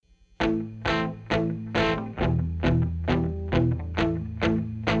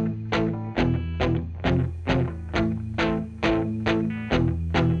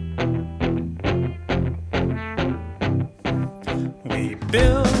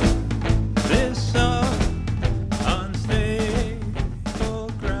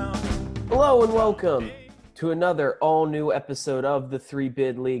welcome to another all-new episode of the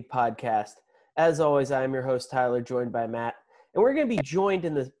 3-Bid League podcast. As always, I am your host, Tyler, joined by Matt. And we're going to be joined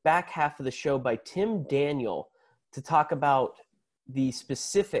in the back half of the show by Tim Daniel to talk about the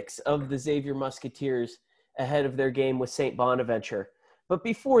specifics of the Xavier Musketeers ahead of their game with St. Bonaventure. But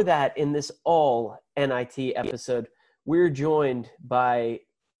before that, in this all-NIT episode, we're joined by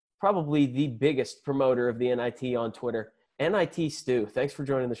probably the biggest promoter of the NIT on Twitter, NIT Stu. Thanks for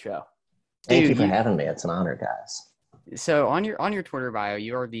joining the show. Thank you for having me. It's an honor, guys. So on your Twitter bio,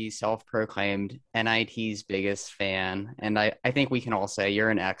 you are the self-proclaimed NIT's biggest fan, and I think we can all say you're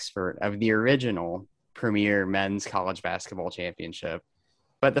an expert of the original premier men's college basketball championship.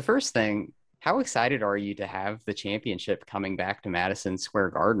 But the first thing, how excited are you to have the championship coming back to Madison Square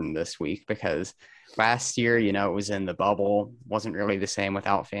Garden this week? Because last year, it was in the bubble, wasn't really the same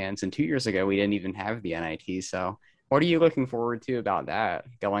without fans, and 2 years ago we didn't even have the NIT. So what are you looking forward to about that,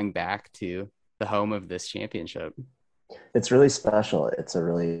 going back to the home of this championship? It's really special. It's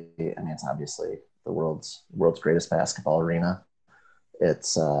it's obviously the world's greatest basketball arena.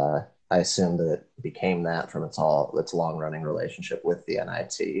 It's I assume that it became that from its long-running relationship with the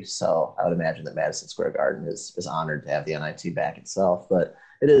NIT. So I would imagine that Madison Square Garden is honored to have the NIT back itself. But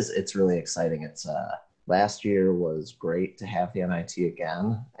it's really exciting. Last year was great to have the NIT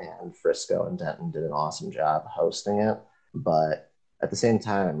again, and Frisco and Denton did an awesome job hosting it. But at the same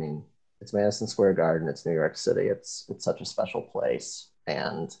time, it's Madison Square Garden, it's New York City, it's such a special place,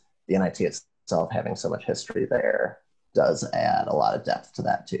 and the NIT itself having so much history there does add a lot of depth to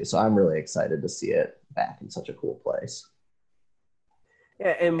that too. So I'm really excited to see it back in such a cool place.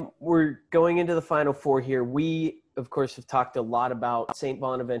 Yeah, and we're going into the Final Four here. We, of course, have talked a lot about St.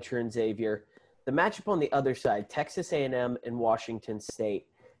 Bonaventure and Xavier. The matchup on the other side, Texas A&M and Washington State.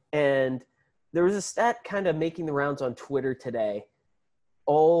 And there was a stat kind of making the rounds on Twitter today,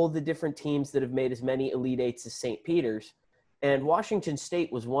 all the different teams that have made as many Elite Eights as St. Peter's. And Washington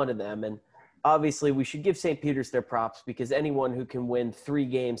State was one of them. And obviously we should give St. Peter's their props, because anyone who can win 3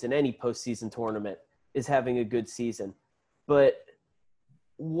 games in any postseason tournament is having a good season. But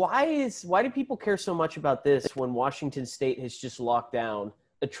why do people care so much about this when Washington State has just locked down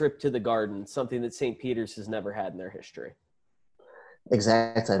a trip to the Garden, something that St. Peter's has never had in their history?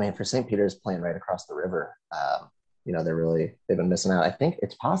 Exactly. For St. Peter's playing right across the river, they've been missing out. I think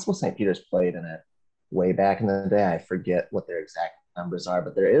it's possible St. Peter's played in it way back in the day. I forget what their exact numbers are,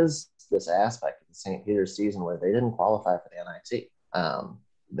 but there is this aspect of the St. Peter's season where they didn't qualify for the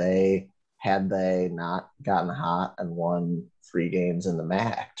NIT. Had they not gotten hot and won 3 games in the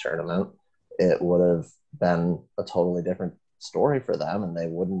MAC tournament, it would have been a totally different story for them, and they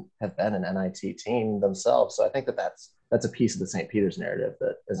wouldn't have been an NIT team themselves. So I think that's a piece of the St. Peter's narrative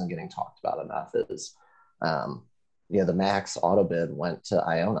that isn't getting talked about enough. Is the Mac's auto bid went to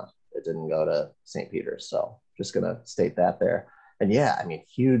Iona. It didn't go to St. Peter's. So just going to state that there. And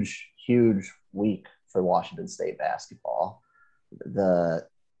huge week for Washington State basketball.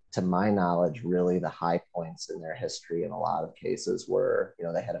 To my knowledge, really the high points in their history in a lot of cases were,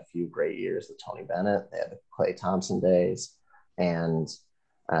 they had a few great years with Tony Bennett. They had the Klay Thompson days. And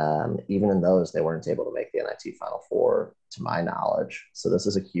even in those, they weren't able to make the NIT Final Four, to my knowledge. So this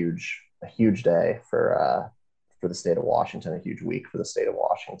is a huge day for the state of Washington, a huge week for the state of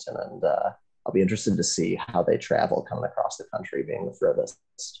Washington. And I'll be interested to see how they travel coming across the country, being the furthest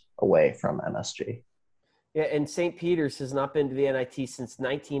away from MSG. Yeah, and St. Peter's has not been to the NIT since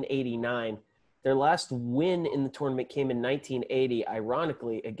 1989. Their last win in the tournament came in 1980,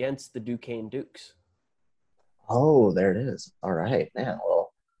 ironically, against the Duquesne Dukes. Oh, there it is. All right, man.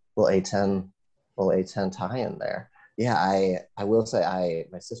 Well, A10 tie-in there. Yeah, I will say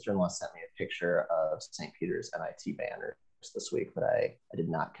my sister-in-law sent me a picture of St. Peter's NIT banners this week, but I did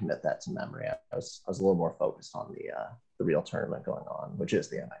not commit that to memory. I was a little more focused on the real tournament going on, which is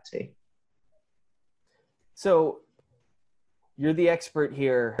the NIT. So you're the expert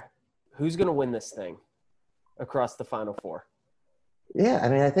here. Who's going to win this thing across the Final Four? Yeah,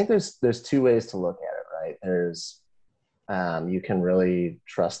 I think there's 2 ways to look at it, right? There's you can really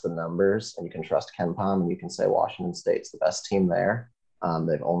trust the numbers, and you can trust KenPom, and you can say Washington State's the best team there.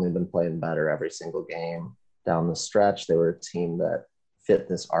 They've only been playing better every single game down the stretch. They were a team that fit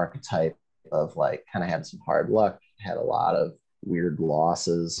this archetype of kind of had some hard luck, had a lot of weird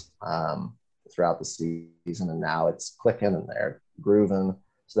losses throughout the season, and now it's clicking and they're grooving.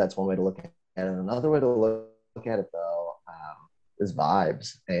 So that's one way to look at it. Another way to look at it, though, is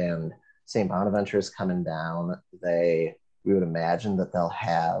vibes. And St. Bonaventure is coming down. We would imagine that they'll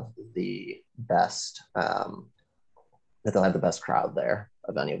have the best crowd there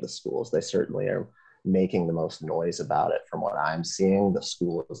of any of the schools. They certainly are making the most noise about it. From what I'm seeing, the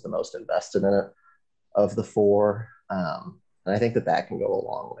school is the most invested in it of the four. And I think that can go a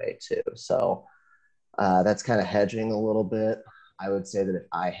long way too. So that's kind of hedging a little bit. I would say that if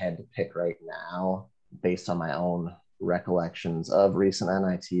I had to pick right now, based on my own recollections of recent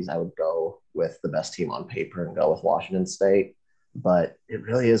NITs, I would go with the best team on paper and go with Washington State. But it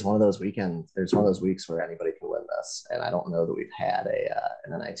really is one of those weekends. There's one of those weeks where anybody can win this, and I don't know that we've had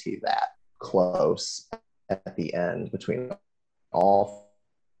an NIT that close at the end between all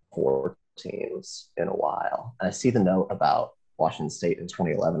four teams in a while. And I see the note about Washington State in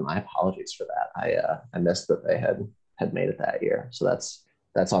 2011. My apologies for that. I missed that they had made it that year. So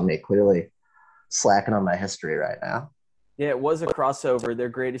that's on me. Clearly slacking on my history right now. Yeah, it was a crossover, their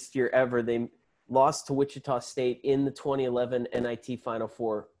greatest year ever. They lost to Wichita State in the 2011 NIT Final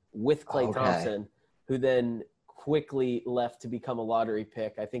Four with Klay Thompson, who then quickly left to become a lottery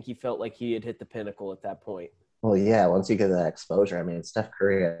pick. I think he felt like he had hit the pinnacle at that point. Well, yeah, once you get that exposure, I mean, Steph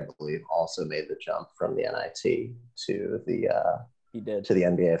Curry, I believe, also made the jump from the NIT to the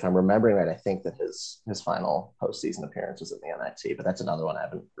NBA. If I'm remembering right, I think that his final postseason appearance was in the NIT, but that's another one I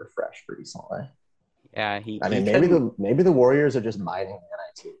haven't refreshed recently. Yeah, maybe the Warriors are just mining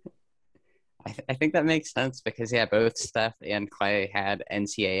the NIT. I think that makes sense because, yeah, both Steph and Clay had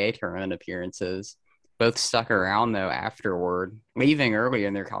NCAA tournament appearances. Both stuck around, though, afterward, leaving early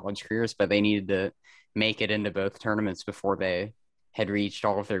in their college careers, but they needed to make it into both tournaments before they had reached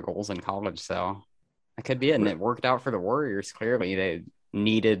all of their goals in college. So that could be it. And it worked out for the Warriors. Clearly, they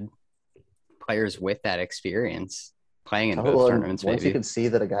needed players with that experience playing in both tournaments. Once you can see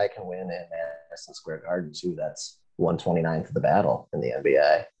that a guy can win in Madison Square Garden, too, that's 129th of the battle in the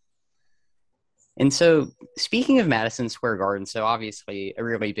NBA. And so, speaking of Madison Square Garden, so obviously a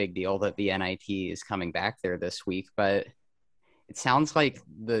really big deal that the NIT is coming back there this week, but it sounds like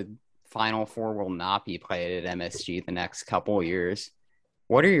the Final Four will not be played at MSG the next couple of years.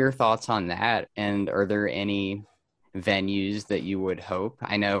 What are your thoughts on that? And are there any venues that you would hope?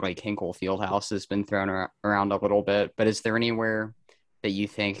 I know like Hinkle Fieldhouse has been thrown around a little bit, but is there anywhere that you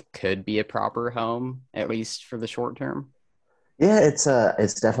think could be a proper home, at least for the short term? Yeah, it's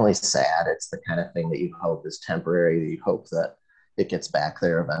definitely sad. It's the kind of thing that you hope is temporary. That you hope that it gets back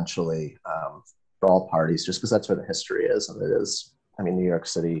there eventually for all parties, just because that's where the history is. And it is, I mean, New York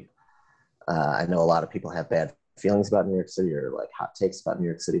City, I know a lot of people have bad feelings about New York City or like hot takes about New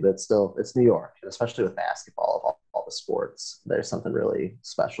York City, but it's New York, and especially with basketball of all the sports, there's something really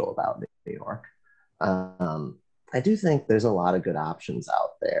special about New York. I do think there's a lot of good options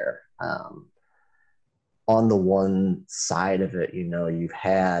out there. On the one side of it, we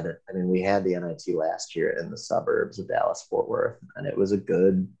had the NIT last year in the suburbs of Dallas, Fort Worth, and it was a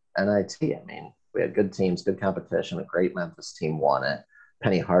good NIT. I mean, we had good teams, good competition. A great Memphis team won it.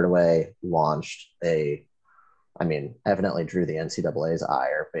 Penny Hardaway evidently drew the NCAA's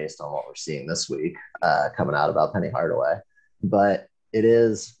ire based on what we're seeing this week coming out about Penny Hardaway. But it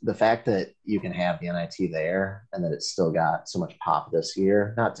is the fact that you can have the NIT there and that it's still got so much pop this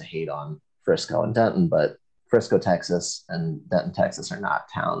year, not to hate on Frisco and Denton, but Frisco, Texas and Denton, Texas are not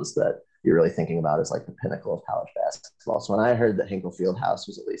towns that you're really thinking about as like the pinnacle of college basketball. So when I heard that Hinkle Fieldhouse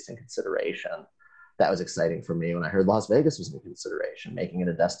was at least in consideration, that was exciting for me. When I heard Las Vegas was in consideration, making it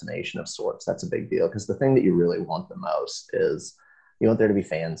a destination of sorts, that's a big deal. Because the thing that you really want the most is you want there to be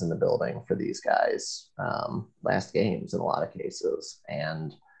fans in the building for these guys' last games in a lot of cases.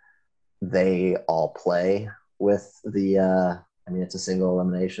 And they all play with it's a single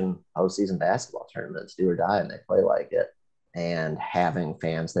elimination postseason basketball tournament. It's do or die, and they play like it. And having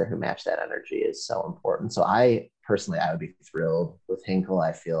fans there who match that energy is so important. So I would be thrilled with Hinkle.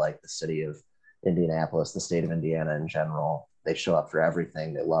 I feel like the city of Indianapolis, the state of Indiana in general, they show up for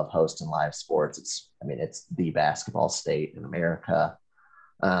everything. They love hosting live sports. It's the basketball state in America.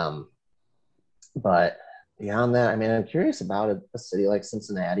 But beyond that, I'm curious about a city like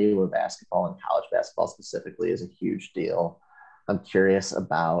Cincinnati where basketball and college basketball specifically is a huge deal. I'm curious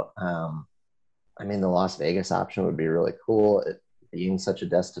about, the Las Vegas option would be really cool. Being such a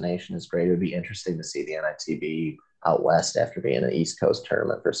destination is great. It would be interesting to see the NITB out west after being an East Coast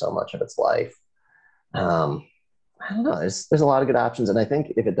tournament for so much of its life. I don't know. There's a lot of good options, and I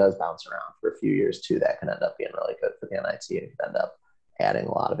think if it does bounce around for a few years too, that can end up being really good for the NIT and could end up adding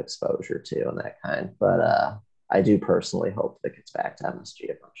a lot of exposure too and that kind. But I do personally hope that it gets back to MSG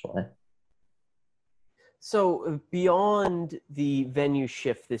eventually. So beyond the venue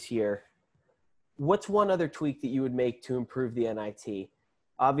shift this year, what's one other tweak that you would make to improve the NIT?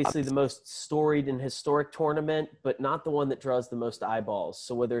 Obviously the most storied and historic tournament, but not the one that draws the most eyeballs.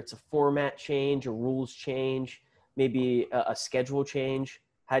 So whether it's a format change, a rules change, maybe a schedule change,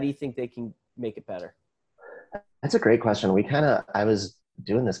 how do you think they can make it better? That's a great question. I was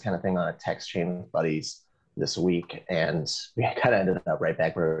doing this kind of thing on a text chain with buddies this week, and we kind of ended up right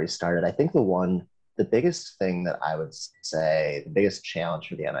back where we started. I think the biggest thing that I would say, the biggest challenge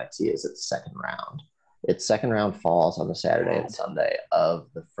for the NIT is its second round. Its second round falls on the Saturday and Sunday of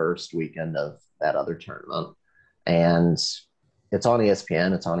the first weekend of that other tournament. And it's on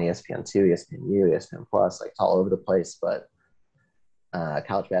ESPN, it's on ESPN2, ESPNU, ESPN Plus, like it's all over the place, but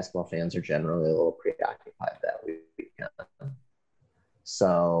college basketball fans are generally a little preoccupied that weekend.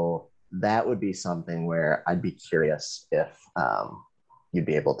 So that would be something where I'd be curious if you'd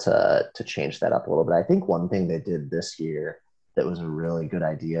be able to change that up a little bit. I think one thing they did this year that was a really good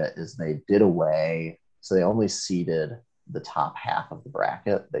idea is they did away. So they only seeded the top half of the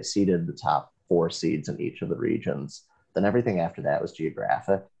bracket. They seeded the top 4 seeds in each of the regions. Then everything after that was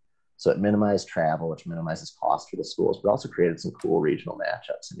geographic. So it minimized travel, which minimizes cost for the schools, but also created some cool regional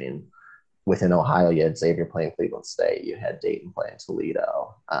matchups. I mean, within Ohio, you had Xavier playing Cleveland State. You had Dayton playing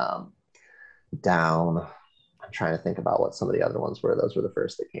Toledo. I'm trying to think about what some of the other ones were. Those were the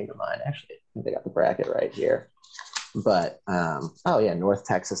first that came to mind. Actually, I think they got the bracket right here. But, North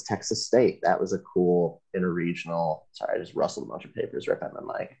Texas, Texas State. That was a cool interregional. Sorry, I just rustled a bunch of papers right by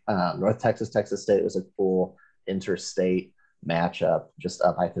my mic. North Texas, Texas State was a cool interstate matchup, just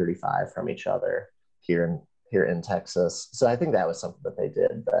up by 35 from each other here in Texas. So I think that was something that they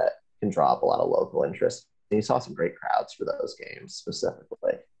did that can draw up a lot of local interest. And you saw some great crowds for those games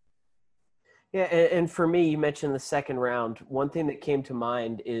specifically. Yeah, and for me, you mentioned the second round. One thing that came to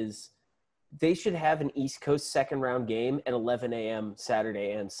mind is they should have an East Coast second round game at 11 a.m.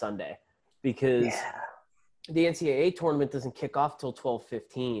 Saturday and Sunday, because the NCAA tournament doesn't kick off till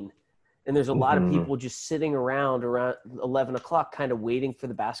 12:15. And there's a lot of people just sitting around 11 o'clock kind of waiting for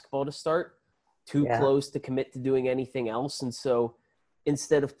the basketball to start, too close to commit to doing anything else. And so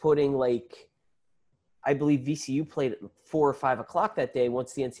instead of putting I believe VCU played at 4 or 5 o'clock that day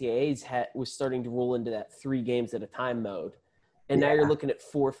once the NCAA's was starting to roll into that 3 games at a time mode. And now you're looking at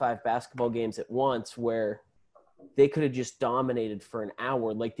 4 or 5 basketball games at once where they could have just dominated for an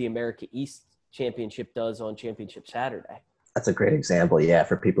hour like the America East Championship does on Championship Saturday. That's a great example. Yeah,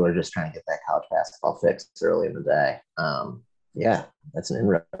 for people who are just trying to get that college basketball fixed early in the day. That's an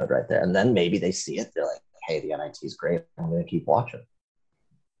inroad right there. And then maybe they see it. They're like, hey, the NIT is great. I'm going to keep watching.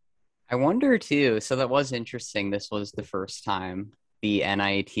 I wonder too. So that was interesting. This was the first time the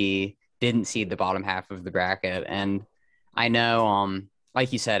NIT didn't seed the bottom half of the bracket. And I know,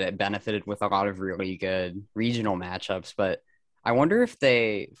 like you said, it benefited with a lot of really good regional matchups, but I wonder if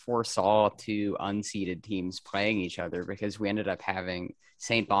they foresaw 2 unseeded teams playing each other, because we ended up having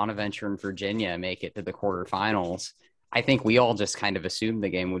St. Bonaventure and Virginia make it to the quarterfinals. I think we all just kind of assumed the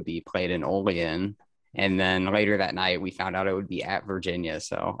game would be played in Olean. And then later that night, we found out it would be at Virginia.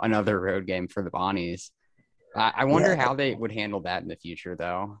 So another road game for the Bonnies. I wonder how they would handle that in the future,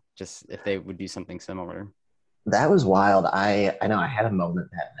 though, just if they would do something similar. That was wild. I know I had a moment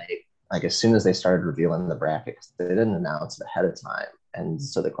that night, like as soon as they started revealing the bracket, because they didn't announce it ahead of time. And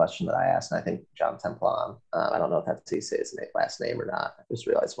so the question that I asked, and I think John Templon, I don't know if that's his last name or not. I just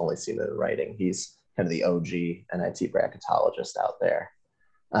realized I've only seen it in writing. He's kind of the OG NIT bracketologist out there.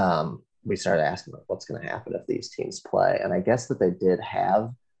 We started asking, like, what's going to happen if these teams play? And I guess that they did have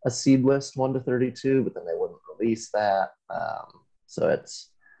a seed list 1 to 32, but then they wouldn't release that.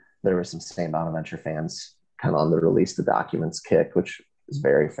 There were some St. Bonaventure fans kind of on the release the documents kick, which is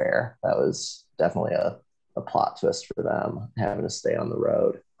very fair. That was definitely a plot twist for them, having to stay on the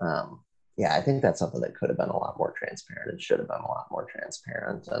road. I think that's something that could have been a lot more transparent. It should have been a lot more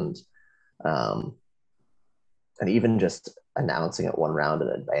transparent. And even just announcing it 1 round in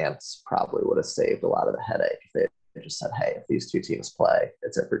advance probably would have saved a lot of the headache if they just said, hey, if these 2 teams play,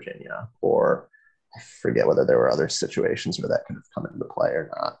 it's at Virginia. Or I forget whether there were other situations where that could have come into play or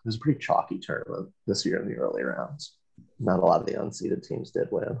not. It was a pretty chalky tournament this year in the early rounds. Not a lot of the unseeded teams did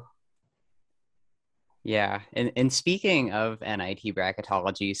win. Yeah. And speaking of NIT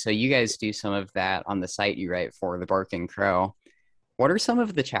bracketology, so you guys do some of that on the site you write for, the Barking Crow. What are some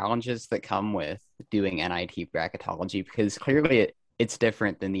of the challenges that come with doing NIT bracketology? Because clearly it's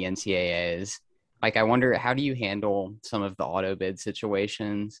different than the NCAAs. Like, I wonder, how do you handle some of the auto bid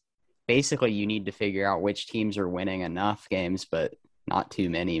situations? Basically, you need to figure out which teams are winning enough games, but not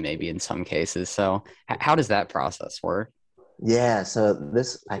too many, maybe in some cases. So how does that process work? Yeah, so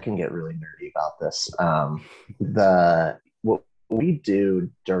I can get really nerdy about this. What we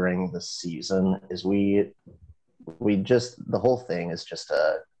do during the season is the whole thing is just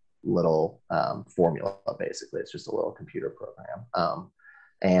a little formula, basically. It's just a little computer program.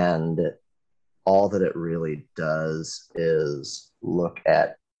 And all that it really does is look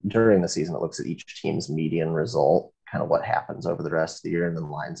at during the season, it looks at each team's median result, kind of what happens over the rest of the year, and then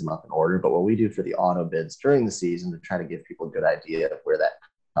lines them up in order. But what we do for the auto bids during the season to try to give people a good idea of where that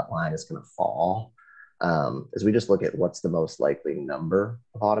cut line is going to fall is we just look at what's the most likely number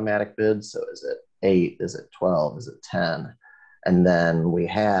of automatic bids. So is it 8? Is it 12? Is it 10? And then we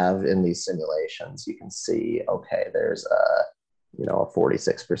have in these simulations, you can see, okay, there's a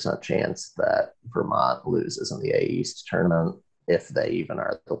 46% chance that Vermont loses in the A East tournament if they even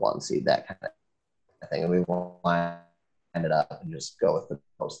are the 1 seed, that kind of thing. And we will line it up and just go with the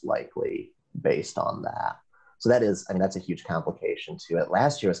most likely based on that. So that's a huge complication to it.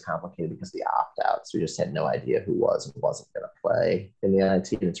 Last year was complicated because of the opt-outs. We just had no idea who was and wasn't going to play in the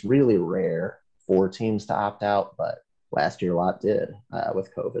NIT. And it's really rare for teams to opt out, but last year a lot did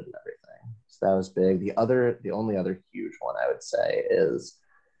with COVID and everything. So that was big. The only other huge one I would say is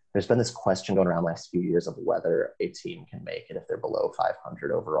there's been this question going around the last few years of whether a team can make it if they're below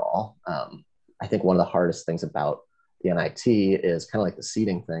 500 overall. I think one of the hardest things about the NIT is kind of like the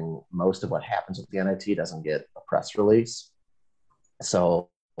seeding thing. Most of what happens with the NIT doesn't get a press release.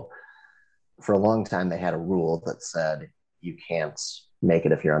 So for a long time, they had a rule that said you can't make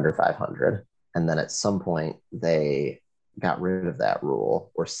it if you're under 500. And then at some point, they got rid of that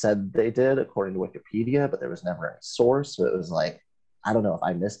rule, or said they did, according to Wikipedia, but there was never any source. So it was like, I don't know if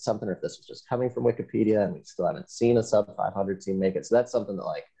I missed something or if this was just coming from Wikipedia and we still haven't seen a sub 500 team make it. So that's something that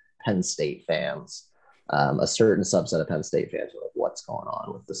like Penn State fans, a certain subset of Penn State fans are like, what's going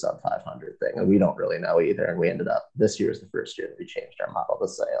on with the sub 500 thing? And we don't really know either. And we ended up, this year is the first year that we changed our model to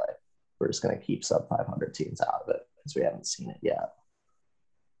say like, we're just going to keep sub 500 teams out of it because we haven't seen it yet.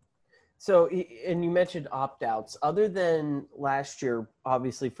 So, and you mentioned opt-outs. Other than last year,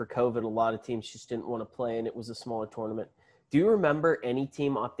 obviously for COVID, a lot of teams just didn't want to play and it was a smaller tournament. Do you remember any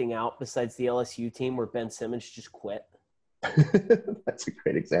team opting out besides the LSU team where Ben Simmons just quit? That's a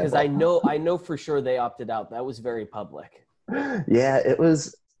great example. Because I know for sure they opted out. That was very public. Yeah, I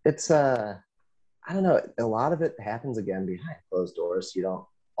don't know. A lot of it happens again behind closed doors. So you don't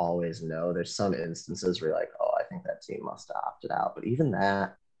always know. There's some instances where you're like, oh, I think that team must have opted out. But even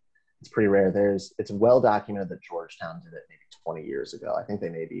that, it's pretty rare. It's well documented that Georgetown did it maybe 20 years ago. I think they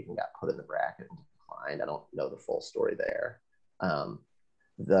maybe even got put in the bracket and declined. I don't know the full story there.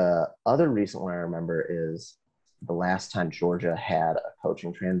 The other recent one I remember is the last time Georgia had a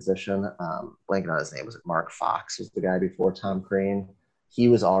coaching transition. Blanking on his name, was it Mark Fox was the guy before Tom Crean? He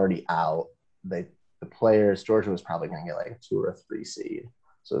was already out. The players, Georgia was probably going to get like a 2 or a 3 seed.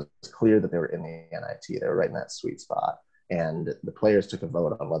 So it's clear that they were in the NIT. They were right in that sweet spot. And the players took a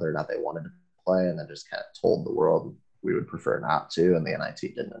vote on whether or not they wanted to play and then just kind of told the world we would prefer not to. And the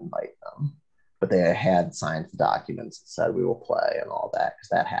NIT didn't invite them. But they had signed the documents that said we will play and all that, because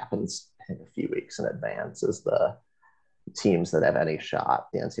that happens, I think, a few weeks in advance as the teams that have any shot,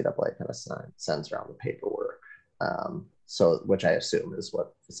 the NCAA kind of sends around the paperwork. So, which I assume is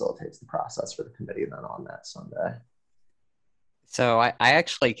what facilitates the process for the committee then on that Sunday. So I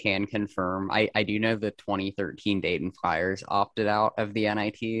actually can confirm. I do know the 2013 Dayton Flyers opted out of the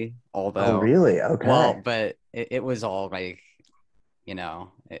NIT, although... Oh, really? Okay. Well, but it was all like,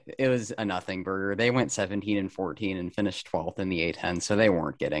 it was a nothing burger. They went 17-14 and finished 12th in the A10, so they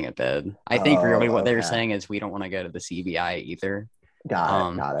weren't getting a bid. I think really what they're saying is we don't want to go to the CBI either.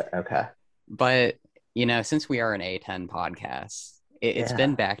 Got it. Okay. But, since we are an A10 podcast, it's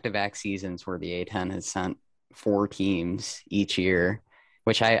been back-to-back seasons where the A10 has sent 4 teams each year,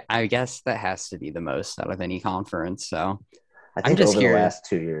 which I guess that has to be the most out of any conference. So I think over the last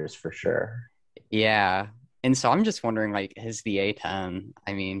 2 years for sure. Yeah. And so I'm just wondering, like, has the A10,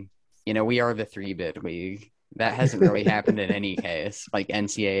 I mean, we are the 3-bid league. That hasn't really happened in any case, like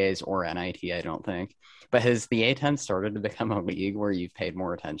NCAAs or NIT, I don't think. But has the A10 started to become a league where you've paid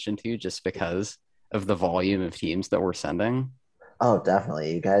more attention to just because of the volume of teams that we're sending? Oh,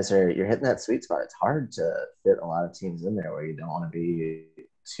 definitely. You guys you're hitting that sweet spot. It's hard to fit a lot of teams in there where you don't want to be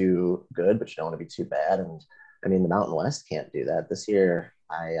too good, but you don't want to be too bad. And I mean, the Mountain West can't do that this year.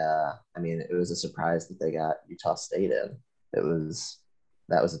 It was a surprise that they got Utah State in. That was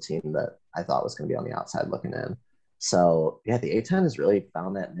a team that I thought was going to be on the outside looking in. So yeah, the A10 has really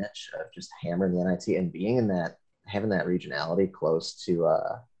found that niche of just hammering the NIT and being in that, having that regionality close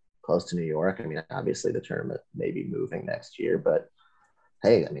to New York. I mean, obviously the tournament may be moving next year, but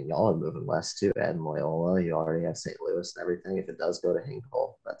hey, I mean, y'all are moving west too. Adding Loyola, you already have St. Louis and everything. If it does go to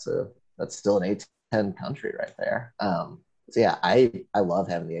Hinkle, that's still an A10 country right there. So yeah, I love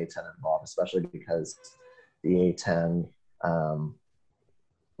having the A10 involved, especially because the A10,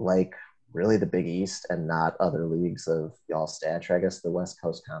 like really the Big East and not other leagues of y'all stature. I guess the West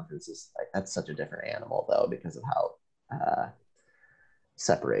Coast Conference is like, that's such a different animal though, because of how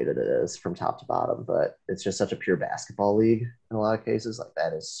separated it is from top to bottom, but it's just such a pure basketball league in a lot of cases. Like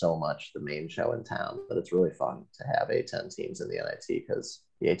that is so much the main show in town that it's really fun to have A10 teams in the NIT because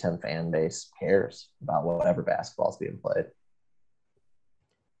the A10 fan base cares about whatever basketball is being played.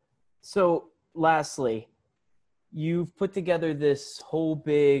 So lastly, you've put together this whole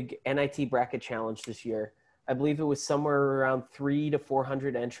big NIT bracket challenge this year. I believe it was somewhere around 300 to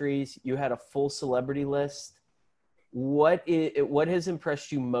 400 entries. You had a full celebrity list. What has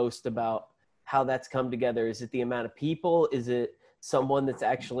impressed you most about how that's come together? Is it the amount of people? Is it someone that's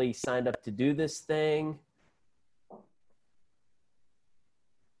actually signed up to do this thing?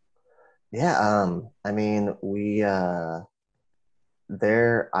 Yeah, I mean,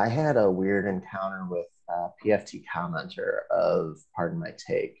 I had a weird encounter with a PFT commenter of Pardon My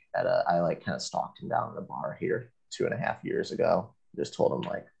Take I like kind of stalked him down in a bar here 2.5 years ago. Just told him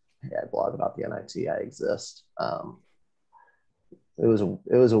like, hey, I blog about the NIT, I exist. It was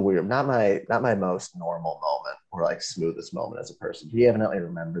a weird, not my most normal moment or like smoothest moment as a person. He evidently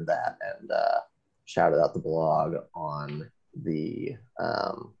remembered that and shouted out the blog on the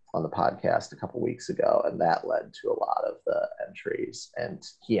podcast a couple weeks ago, and that led to a lot of the entries. And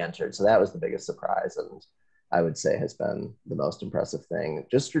he entered, so that was the biggest surprise, and I would say has been the most impressive thing.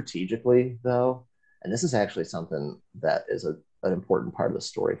 Just strategically, though, and this is actually something that is an important part of the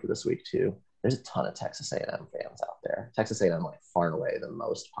story for this week too. There's a ton of Texas A&M fans out there. Texas A&M, like far and away, the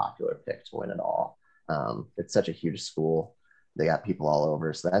most popular pick to win it all. It's such a huge school. They got people all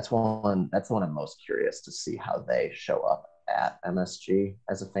over. So that's the one I'm most curious to see how they show up at MSG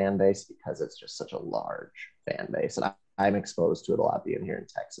as a fan base because it's just such a large fan base. And I'm exposed to it a lot being here in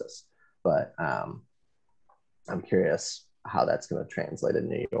Texas. But I'm curious how that's going to translate in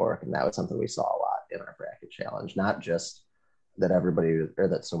New York. And that was something we saw a lot in our bracket challenge, not just that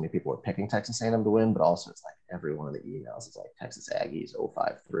that so many people were picking Texas A&M to win, but also it's like every one of the emails is like Texas Aggies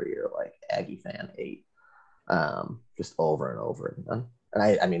 053 or like Aggie fan 8, just over and over again.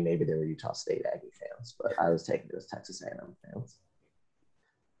 And I mean, maybe they were Utah State Aggie fans, but I was taking it as Texas A&M fans.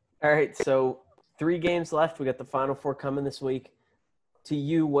 All right, so 3 games left. We got the Final Four coming this week. To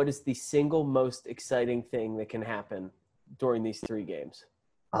you, what is the single most exciting thing that can happen during these 3 games?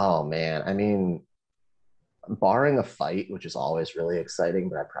 Oh man, I mean, barring a fight, which is always really exciting,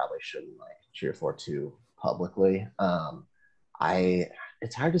 but I probably shouldn't like cheer for too publicly.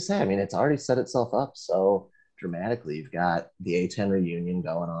 It's hard to say. I mean, it's already set itself up so dramatically. You've got the A10 reunion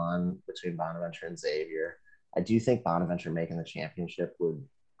going on between Bonaventure and Xavier. I do think Bonaventure making the championship would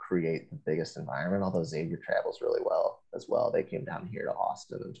create the biggest environment, although Xavier travels really well as well. They came down here to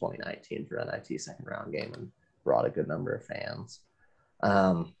Austin in 2019 for NIT second round game and brought a good number of fans.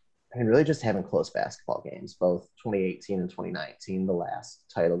 And really just having close basketball games, both 2018 and 2019, the last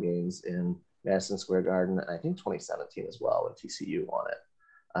title games in Madison Square Garden, and I think 2017 as well when TCU won it.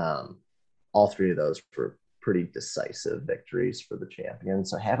 All 3 of those were pretty decisive victories for the champion.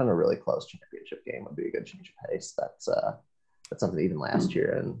 So having a really close championship game would be a good change of pace. That's something even last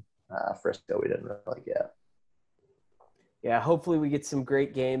year in Frisco we didn't really get. Yeah, hopefully we get some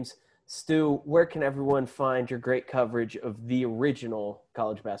great games. Stu, where can everyone find your great coverage of the original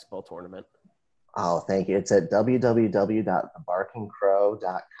college basketball tournament? Oh, thank you. It's at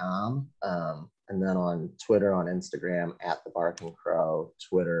www.thebarkingcrow.com. And then on Twitter, on Instagram, at the Barking Crow,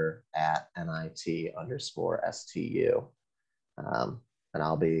 Twitter at NIT_STU. And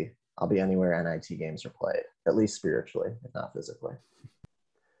I'll be anywhere NIT games are played, at least spiritually, if not physically.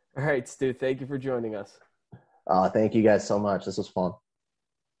 All right, Stu, thank you for joining us. Thank you guys so much. This was fun.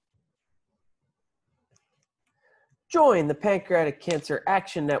 Join the Pancreatic Cancer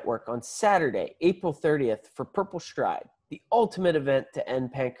Action Network on Saturday, April 30th for Purple Stride, the ultimate event to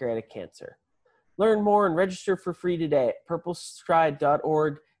end pancreatic cancer. Learn more and register for free today at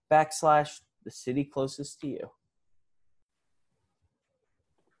purplestride.org/the city closest to you.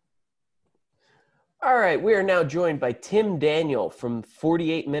 All right, we are now joined by Tim Daniel from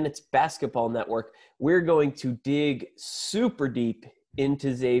 48 Minutes Basketball Network. We're going to dig super deep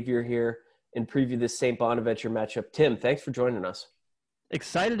into Xavier here and preview this St. Bonaventure matchup. Tim, thanks for joining us.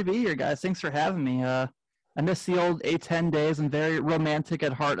 Excited to be here, guys. Thanks for having me. I miss the old A10 days. I'm very romantic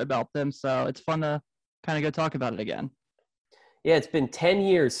at heart about them, so it's fun to kind of go talk about it again. Yeah, it's been 10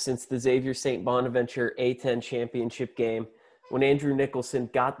 years since the Xavier St. Bonaventure A10 championship game when Andrew Nicholson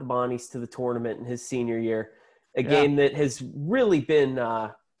got the Bonnies to the tournament in his senior year, a game that has really been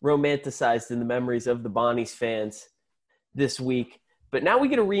romanticized in the memories of the Bonnies fans this week. But now we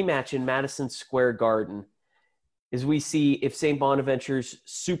get a rematch in Madison Square Garden as we see if St. Bonaventure's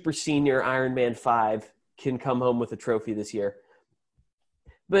super senior Ironman 5 can come home with a trophy this year.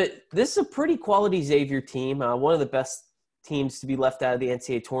 But this is a pretty quality Xavier team, one of the best teams to be left out of the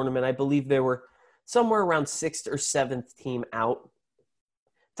NCAA tournament. I believe they were somewhere around 6th or 7th team out.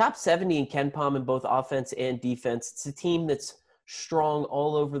 Top 70 in KenPom in both offense and defense. It's a team that's strong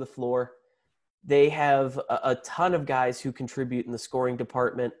all over the floor. They have a ton of guys who contribute in the scoring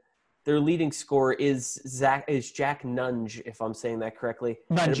department. Their leading scorer is Jack Nunge, if I'm saying that correctly.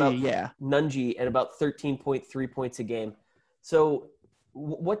 Nunge at about 13.3 points a game. So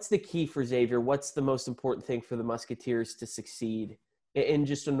what's the key for Xavier? What's the most important thing for the Musketeers to succeed in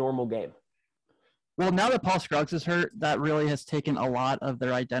just a normal game? Well, now that Paul Scruggs is hurt, that really has taken a lot of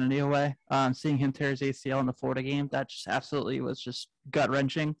their identity away. Seeing him tear his ACL in the Florida game, that just absolutely was just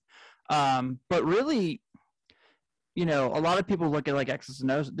gut-wrenching. But really, you know, a lot of people look at like X's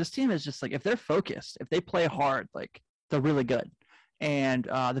and O's. This team is just like, if they're focused, if they play hard, like they're really good. And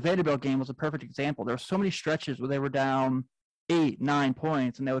the Vanderbilt game was a perfect example. There were so many stretches where they were down 8, 9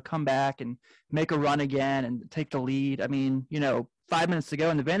 points, and they would come back and make a run again and take the lead. I mean, you know, 5 minutes to go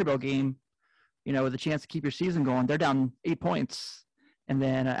in the Vanderbilt game, you know, with a chance to keep your season going, they're down 8 points. And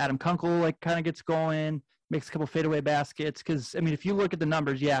then Adam Kunkel, like, kind of gets going, makes a couple fadeaway baskets. Because, I mean, if you look at the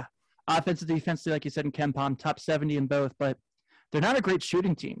numbers, yeah, offensive, defensively, like you said, in KenPom, top 70 in both, but they're not a great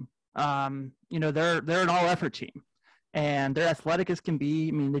shooting team. You know, they're an all-effort team. And they're athletic as can be.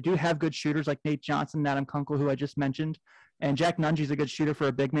 I mean, they do have good shooters like Nate Johnson and Adam Kunkel, who I just mentioned. And Jack Nunge's a good shooter for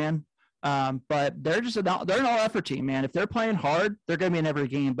a big man. But they're an all-effort team, man. If they're playing hard, they're going to be in every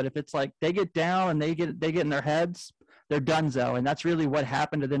game. But if it's like they get down and they get in their heads, they're donezo. And that's really what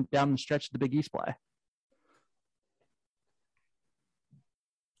happened to them down the stretch of the Big East play.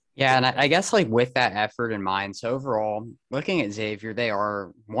 Yeah, and I guess like with that effort in mind, so overall, looking at Xavier, they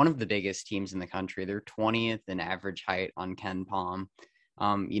are one of the biggest teams in the country. They're 20th in average height on KenPom.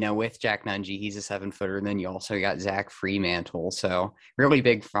 You know, with Jack Nunge, he's a 7-footer, and then you also got Zach Freemantle, so really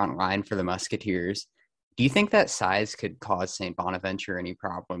big front line for the Musketeers. Do you think that size could cause St. Bonaventure any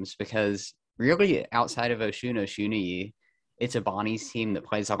problems? Because really, outside of Oshuna, it's a Bonnie's team that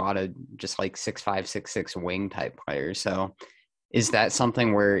plays a lot of just like 6'5", 6'6" wing type players. So is that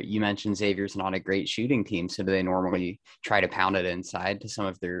something where you mentioned Xavier's not a great shooting team? So do they normally try to pound it inside to some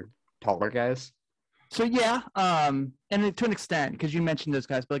of their taller guys? So, yeah, and to an extent, because you mentioned those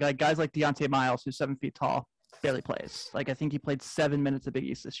guys, but like guys like Deontay Miles, who's 7 feet tall, barely plays. Like, I think he played 7 minutes at Big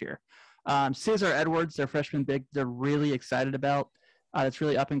East this year. Cesar Edwards, their freshman big, they're really excited about. It's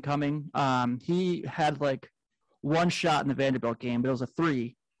really up and coming. He had like one shot in the Vanderbilt game, but it was a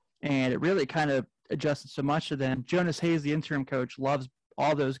 3, and it really kind of adjusted so much to them. Jonas Hayes, the interim coach, loves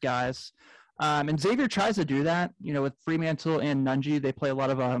all those guys. And Xavier tries to do that, you know, with Freemantle and Nunge. They play a lot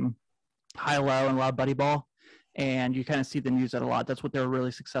of high-low and a lot of buddy ball, and you kind of see them use that a lot. That's what they were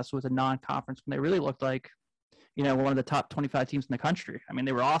really successful with in non-conference, when they really looked like, you know, one of the top 25 teams in the country. I mean,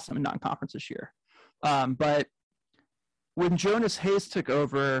 they were awesome in non-conference this year. But when Jonas Hayes took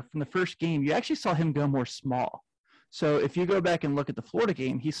over from the first game, you actually saw him go more small. So if you go back and look at the Florida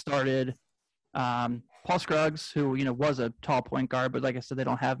game, he started Paul Scruggs, who, you know, was a tall point guard, but like I said, they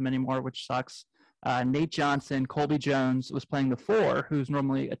don't have him anymore, which sucks. Nate Johnson, Colby Jones was playing the 4, who's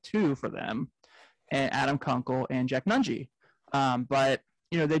normally a 2 for them, and Adam Kunkel and Jack Nunge. But,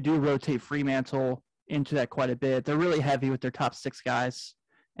 you know, they do rotate Freemantle into that quite a bit. They're really heavy with their top 6 guys,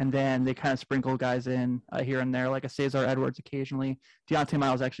 and then they kind of sprinkle guys in here and there, like a Cesar Edwards occasionally. Deontay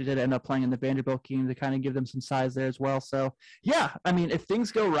Miles actually did end up playing in the Vanderbilt game to kind of give them some size there as well. So, yeah, I mean, if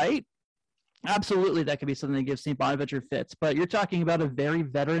things go right, absolutely that could be something that gives St. Bonaventure fits. But you're talking about a very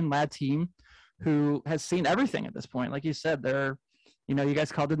veteran lad team who has seen everything at this point. Like you said, they're, you know, you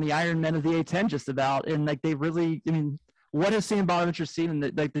guys called them the Iron Men of the A-10 just about. And like they really, I mean, what has St. Bonaventure seen in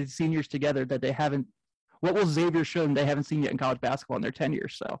the seniors together that they haven't, what will Xavier show them they haven't seen yet in college basketball in their 10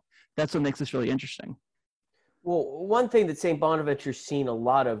 years? So that's what makes this really interesting. Well, one thing that St. Bonaventure's seen a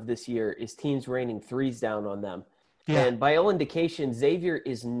lot of this year is teams raining threes down on them. Yeah. And by all indications, Xavier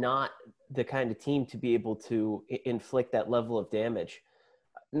is not the kind of team to be able to inflict that level of damage.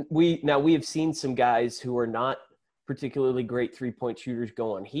 We have seen some guys who are not particularly great three-point shooters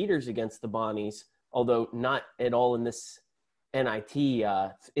go on heaters against the Bonnies, although not at all in this NIT.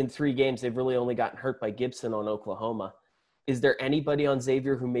 In 3 games, they've really only gotten hurt by Gibson on Oklahoma. Is there anybody on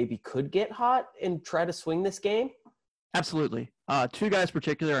Xavier who maybe could get hot and try to swing this game? Absolutely. 2 guys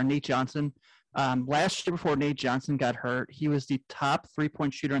particular are Nate Johnson. Last year before Nate Johnson got hurt, he was the top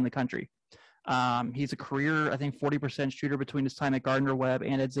 3-point shooter in the country. He's a career, I think, 40% shooter between his time at Gardner-Webb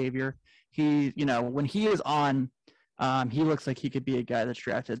and at Xavier. He, you know, when he is on, he looks like he could be a guy that's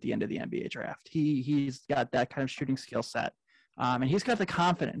drafted at the end of the NBA draft. He's got that kind of shooting skill set. And he's got the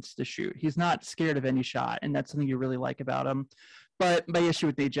confidence to shoot. He's not scared of any shot, and that's something you really like about him. But my issue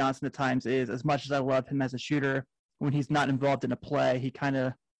with Nate Johnson at times is, as much as I love him as a shooter, when he's not involved in a play, he kind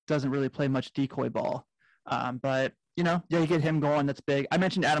of doesn't really play much decoy ball. But, you get him going. That's big. I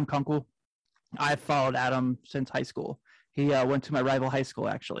mentioned Adam Kunkel. I've followed Adam since high school. He went to my rival high school,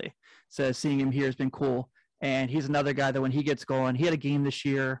 actually. So seeing him here has been cool. And he's another guy that when he gets going, he had a game this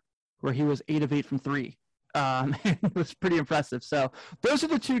year where he was 8 of 8 from 3. It was pretty impressive. So those are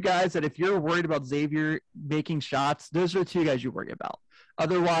the two guys that if you're worried about Xavier making shots, those are the two guys you worry about.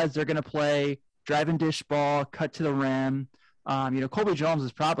 Otherwise, they're going to play drive and dish ball, cut to the rim. Colby Jones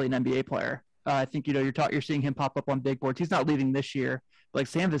is probably an NBA player. I think, you're seeing him pop up on big boards. He's not leaving this year. Like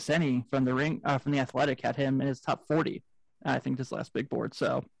Sam Viceni from the Athletic had him in his top 40, I think, this last big board.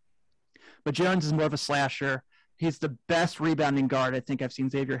 So, but Jones is more of a slasher. He's the best rebounding guard I think I've seen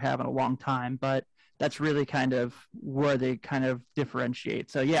Xavier have in a long time, but that's really kind of where they kind of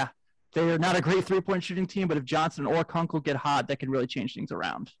differentiate. So, yeah, they are not a great three-point shooting team, but if Johnson or Kunkel get hot, that can really change things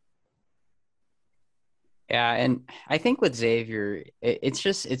around. Yeah, and I think with Xavier,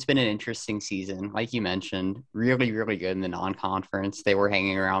 it's been an interesting season. Like you mentioned, really, really good in the non-conference. They were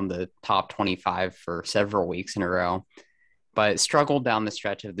hanging around the top 25 for several weeks in a row, but struggled down the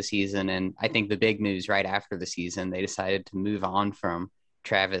stretch of the season. And I think the big news right after the season, they decided to move on from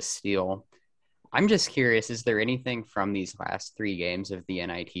Travis Steele. I'm just curious, is there anything from these last 3 games of the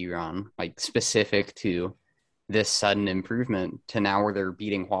NIT run, like specific to this sudden improvement to now where they're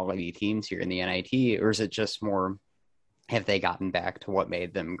beating quality teams here in the NIT, or is it just more, have they gotten back to what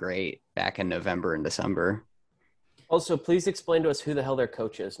made them great back in November and December? Also, please explain to us who the hell their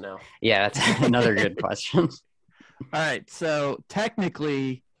coach is now. Yeah, that's another good question. All right, so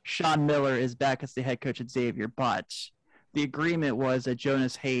technically Sean Miller is back as the head coach at Xavier, but the agreement was that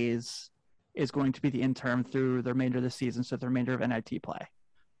Jonas Hayes is going to be the interim through the remainder of the season, so the remainder of NIT play.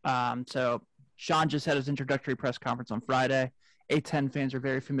 So Sean just had his introductory press conference on Friday. A10 fans are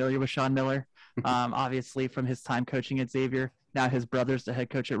very familiar with Sean Miller, obviously from his time coaching at Xavier. Now his brother's the head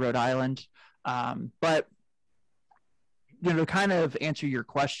coach at Rhode Island. But, to kind of answer your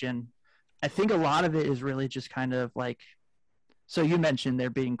question, I think a lot of it is really just kind of like, so you mentioned they're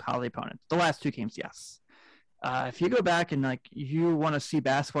beating quality opponents. The last 2 games, yes. If you go back and you want to see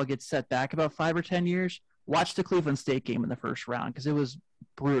basketball get set back about 5 or 10 years, watch the Cleveland State game in the first round because it was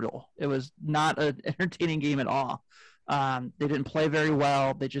brutal. It was not an entertaining game at all. They didn't play very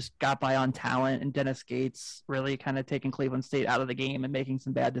well. They just got by on talent, and Dennis Gates really kind of taking Cleveland State out of the game and making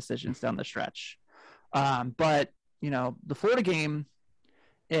some bad decisions down the stretch. But, the Florida game,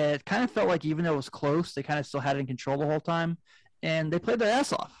 it kind of felt like even though it was close, they kind of still had it in control the whole time. And they played their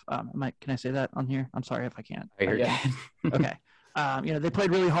ass off. Can I say that on here? I'm sorry if I can't. Yeah. Okay. They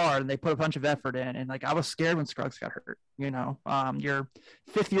played really hard and they put a bunch of effort in. And I was scared when Scruggs got hurt. Your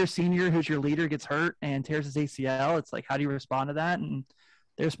 5th-year senior, who's your leader, gets hurt and tears his ACL. It's like, how do you respond to that? And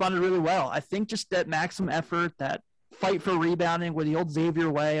they responded really well. I think just that maximum effort, that fight for rebounding with the old Xavier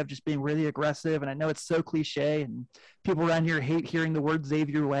way of just being really aggressive. And I know it's so cliche and people around here hate hearing the word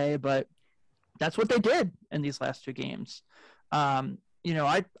Xavier way, but that's what they did in these last 2 games. I've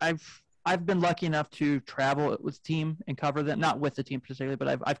been lucky enough to travel with the team and cover them, not with the team particularly,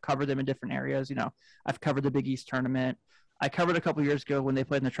 but I've covered them in different areas. I've covered the Big East tournament. I covered a couple years ago when they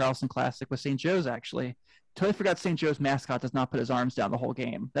played in the Charleston Classic with St. Joe's, actually. Totally forgot St. Joe's mascot does not put his arms down the whole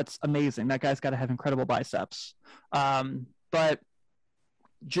game. That's amazing. That guy's got to have incredible biceps. But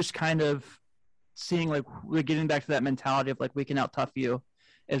just kind of seeing, we're getting back to that mentality of, we can out-tough you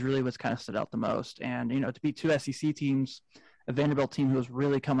is really what's kind of stood out the most. And, to beat 2 SEC teams, a Vanderbilt team who was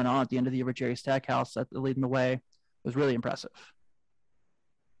really coming on at the end of the year with Jerry Stackhouse leading the way, was really impressive.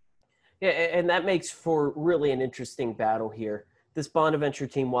 Yeah, and that makes for really an interesting battle here. This Bonaventure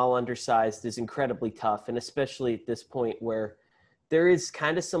team, while undersized, is incredibly tough, and especially at this point where there is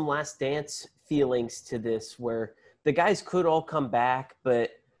kind of some last dance feelings to this, where the guys could all come back, but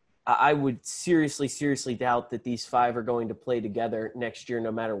I would seriously doubt that these 5 are going to play together next year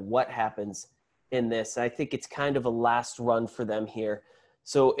no matter what happens in this. I think it's kind of a last run for them here.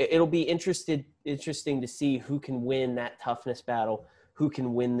 So it'll be interesting to see who can win that toughness battle, who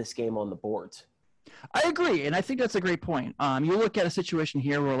can win this game on the boards. I agree, and I think that's a great point. You look at a situation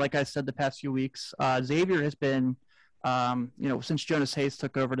here where, like I said, the past few weeks, Xavier has been, since Jonas Hayes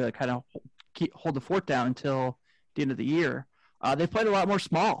took over to kind of hold the fort down until the end of the year, they've played a lot more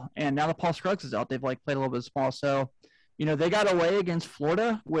small. And now that Paul Scruggs is out, they've played a little bit small. So, they got away against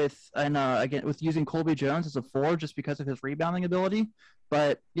Florida with using Colby Jones as a 4 just because of his rebounding ability.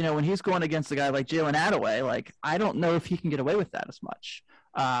 But, when he's going against a guy like Jalen Attaway, I don't know if he can get away with that as much.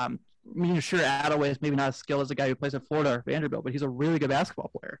 Sure, Attaway is maybe not as skilled as a guy who plays at Florida or Vanderbilt, but he's a really good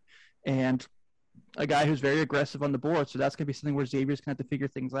basketball player and a guy who's very aggressive on the board. So that's going to be something where Xavier's going to have to figure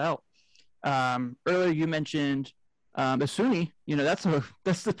things out. Earlier you mentioned Asuni, that's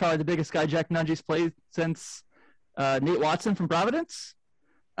probably the biggest guy Jack Nungy's played since Nate Watson from Providence.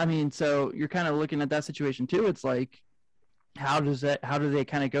 I mean, so you're kind of looking at that situation too. It's like, how do they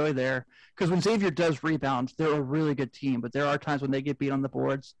kind of go there? Because when Xavier does rebound, they're a really good team, but there are times when they get beat on the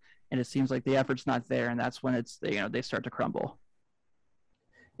boards and it seems like the effort's not there, and that's when they start to crumble.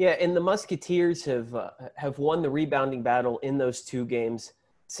 Yeah, and the Musketeers have won the rebounding battle in those 2 games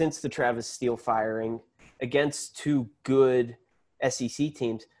since the Travis Steele firing against 2 good SEC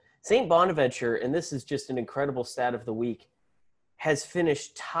teams. St. Bonaventure, and this is just an incredible stat of the week, has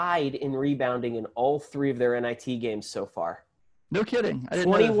finished tied in rebounding in all 3 of their NIT games so far. No kidding.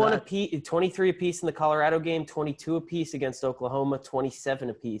 21 apiece, 23 apiece in the Colorado game, 22 apiece against Oklahoma,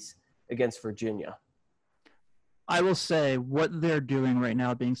 27 apiece against Virginia. I will say what they're doing right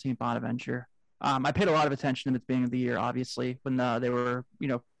now, being St. Bonaventure. I paid a lot of attention at the beginning of the year, obviously, when they were,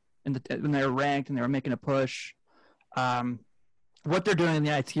 when they were ranked and they were making a push. What they're doing in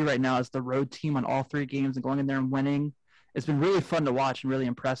the IT right now is the road team on all 3 games and going in there and winning. It's been really fun to watch and really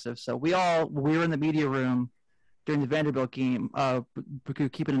impressive. So we were in the media room during the Vanderbilt game,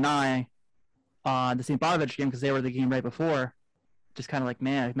 keeping an eye on the St. Bonaventure game because they were the game right before. Just kind of like,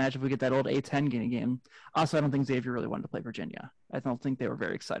 man, imagine if we get that old A10 game. Also, I don't think Xavier really wanted to play Virginia. I don't think they were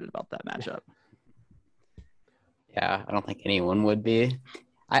very excited about that matchup. Yeah, I don't think anyone would be.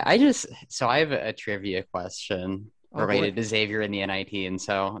 I have a trivia question related to Xavier and the NIT. And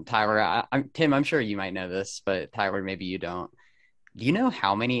so, Tyler, Tim, I'm sure you might know this, but Tyler, maybe you don't. Do you know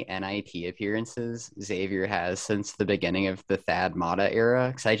how many NIT appearances Xavier has since the beginning of the Thad Matta era?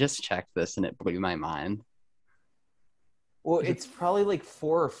 Because I just checked this and it blew my mind. Well, it's probably like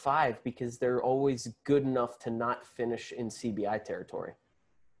 4 or 5 because they're always good enough to not finish in CBI territory.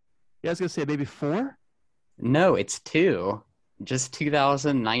 Yeah, I was going to say maybe 4? No, it's 2. Just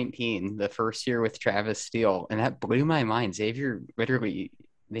 2019, the first year with Travis Steele. And that blew my mind. Xavier, literally,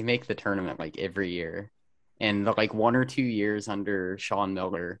 they make the tournament like every year. And like 1 or 2 years under Sean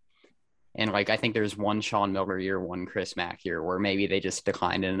Miller. And like I think there's 1 Sean Miller year, 1 Chris Mack year, where maybe they just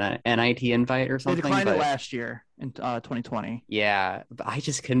declined an NIT invite or something. They declined it last year in 2020. Yeah, but I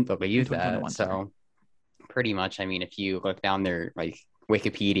just couldn't believe that. So pretty much, I mean, if you look down there, like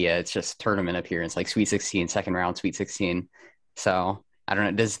Wikipedia, it's just tournament appearance, like Sweet 16, second round, Sweet 16. So I don't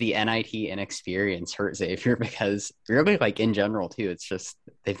know. Does the NIT inexperience hurt Xavier? Because really, like in general too, it's just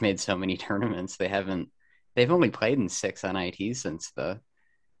they've made so many tournaments. They've only played in 6 NITs since the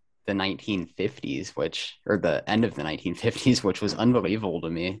 1950s, or the end of the 1950s, which was unbelievable to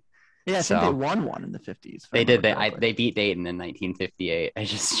me. Yeah, I think they won one in the 50s. They did. They beat Dayton in 1958. I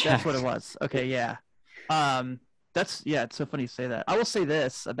just checked. That's what it was. Okay, yeah. It's so funny you say that. I will say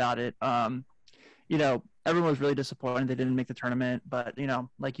this about it. Everyone was really disappointed they didn't make the tournament, but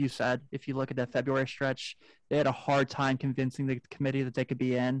like you said, if you look at that February stretch, they had a hard time convincing the committee that they could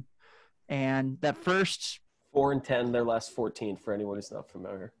be in. And that first 4-10, their last 14 for anyone who's not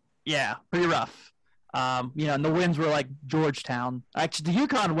familiar. Yeah, pretty rough. And the wins were like Georgetown. Actually, the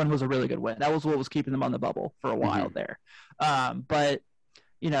UConn win was a really good win. That was what was keeping them on the bubble for a while there. But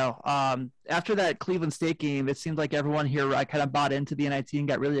after that Cleveland State game, it seemed like everyone here kind of bought into the NIT and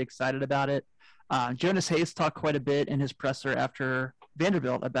got really excited about it. Jonas Hayes talked quite a bit in his presser after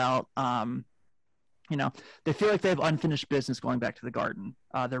Vanderbilt about, they feel like they have unfinished business going back to the Garden.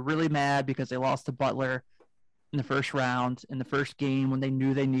 They're really mad because they lost to Butler in the first round, in the first game when they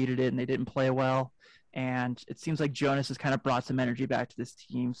knew they needed it and they didn't play well. And it seems like Jonas has kind of brought some energy back to this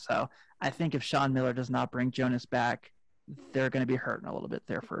team. So I think if Sean Miller does not bring Jonas back, they're going to be hurting a little bit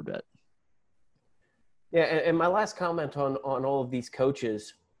there for a bit. Yeah, and my last comment on all of these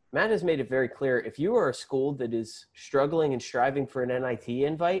coaches, Matt has made it very clear. If you are a school that is struggling and striving for an NIT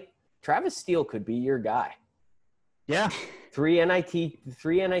invite, Travis Steele could be your guy. Yeah. 3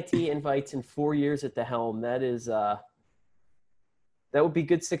 NIT invites in 4 years at the helm. That is that would be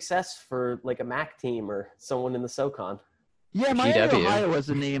good success for like a MAC team or someone in the SoCon. Yeah, Miami, Ohio was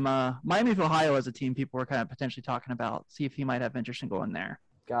a name. Miami of Ohio as a team people were kind of potentially talking about. See if he might have interest in going there.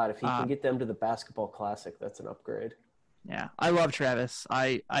 God, if he can get them to the basketball classic, that's an upgrade. Yeah, I love Travis.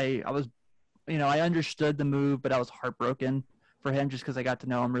 I was, I understood the move, but I was heartbroken for him just because I got to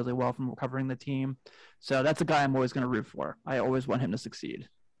know him really well from covering the team. So that's a guy I'm always going to root for. I always want him to succeed.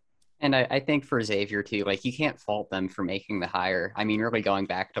 And I think for Xavier too, like you can't fault them for making the hire. I mean, really going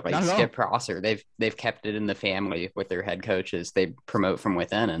back to like Skip Prosser, they've kept it in the family with their head coaches. They promote from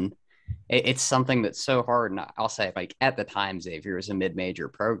within, and it's something that's so hard. And I'll say, like at the time, Xavier was a mid-major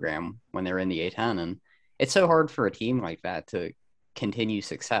program when they were in the A10, and it's so hard for a team like that to continue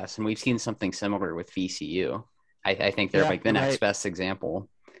success. And we've seen something similar with VCU. I think they're like the next best example.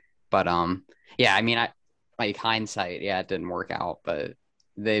 But I mean, like hindsight, yeah, it didn't work out, but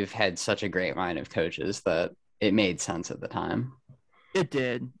they've had such a great line of coaches that it made sense at the time. It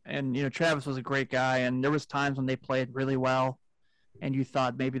did. And, Travis was a great guy. And there was times when they played really well and you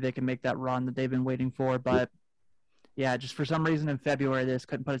thought maybe they could make that run that they've been waiting for. But, yeah, just for some reason in February, they just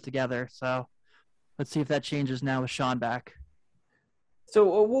couldn't put it together. So let's see if that changes now with Sean back.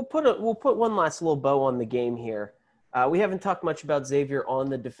 So we'll put one last little bow on the game here. We haven't talked much about Xavier on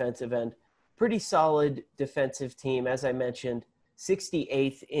the defensive end. Pretty solid defensive team, as I mentioned,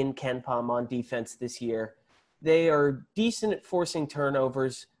 68th in KenPom on defense this year. They are decent at forcing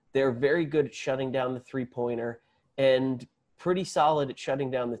turnovers. They're very good at shutting down the three-pointer and pretty solid at shutting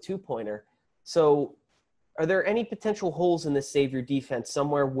down the two-pointer. So are there any potential holes in this Xavier defense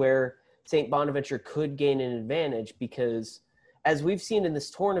somewhere where St. Bonaventure could gain an advantage? Because as we've seen in this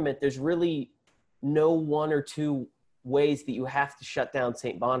tournament, there's really no one or two ways that you have to shut down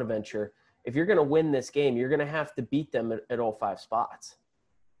St. Bonaventure. If you're going to win this game, you're going to have to beat them at all 5 spots.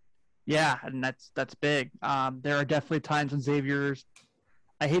 Yeah, and that's big. There are definitely times when Xavier's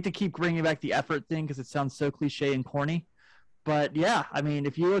 – I hate to keep bringing back the effort thing because it sounds so cliche and corny. But, yeah, I mean,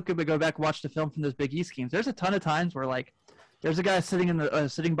 if you go back and watch the film from those Big East games, there's a ton of times where, like, there's a guy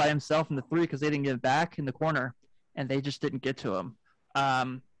sitting by himself in the three because they didn't get it back in the corner, and they just didn't get to him.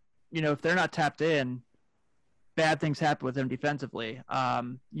 If they're not tapped in, bad things happen with them defensively.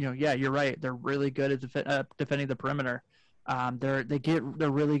 Yeah, you're right. They're really good at defending the perimeter. They're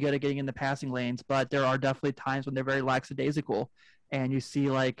really good at getting in the passing lanes, but there are definitely times when they're very lackadaisical, and you see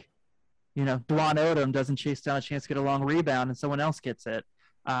Dwan Odom doesn't chase down a chance to get a long rebound and someone else gets it.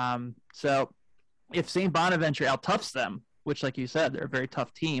 So if St. Bonaventure out-toughs them, which like you said, they're a very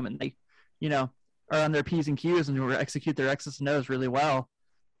tough team and they, are on their P's and Q's and execute their X's and O's really well,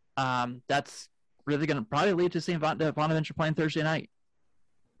 that's really going to probably lead to St. Bonaventure playing Thursday night.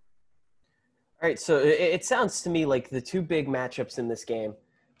 All right, so it sounds to me like the two big matchups in this game,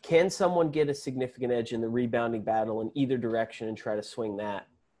 can someone get a significant edge in the rebounding battle in either direction and try to swing that?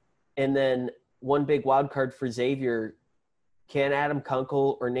 And then one big wild card for Xavier, can Adam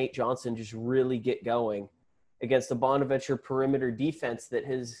Kunkel or Nate Johnson just really get going against the Bonaventure perimeter defense that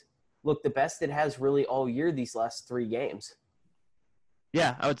has looked the best it has really all year these last 3 games?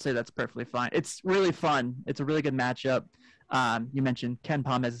 Yeah, I would say that's perfectly fine. It's really fun. It's a really good matchup. You mentioned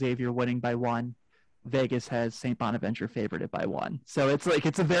KenPom has Xavier winning by 1. Vegas has St. Bonaventure favored by 1. So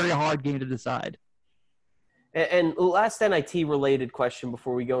it's a very hard game to decide. And last NIT related question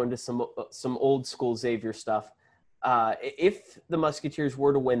before we go into some old school Xavier stuff. If the Musketeers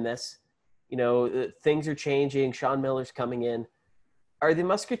were to win this, things are changing. Sean Miller's coming in. Are the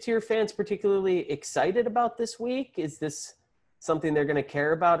Musketeer fans particularly excited about this week? Is this something they're going to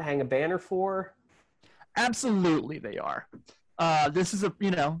care about, hang a banner for? Absolutely, they are. This is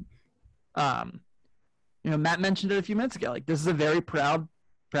Matt mentioned it a few minutes ago. Like, this is a very proud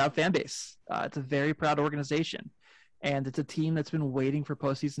fan base. It's a very proud organization, and it's a team that's been waiting for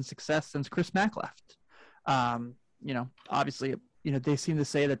postseason success since Chris Mack left. Obviously, they seem to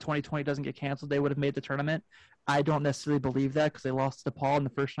say that 2020 doesn't get canceled, they would have made the tournament. I don't necessarily believe that because they lost to DePaul in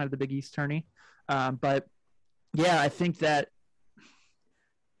the first night of the Big East tourney. But yeah, I think that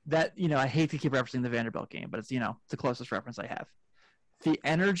I hate to keep referencing the Vanderbilt game, but it's the closest reference I have. The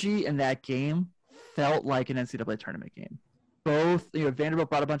energy in that game felt like an NCAA tournament game. Both, Vanderbilt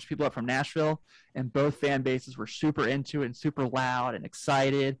brought a bunch of people up from Nashville, and both fan bases were super into it and super loud and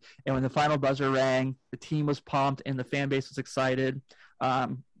excited. And when the final buzzer rang, the team was pumped and the fan base was excited.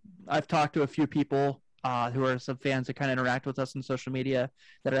 I've talked to a few people who are some fans that kind of interact with us on social media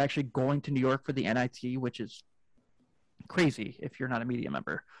that are actually going to New York for the NIT, which is crazy if you're not a media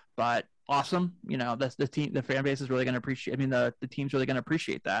member, but awesome. That's the team. The fan base is really going to appreciate. The team's really going to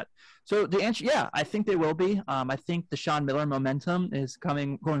appreciate that. So the answer, yeah, I think they will be. I think the Sean Miller momentum is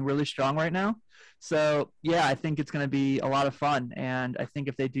going really strong right now. So yeah, I think it's going to be a lot of fun. And I think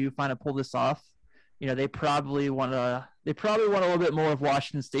if they do pull this off, they probably want a little bit more of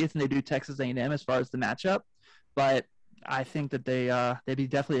Washington State than they do Texas A&M as far as the matchup. But I think that they'd be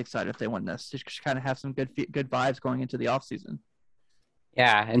definitely excited if they win this. Just kind of have some good vibes going into the offseason.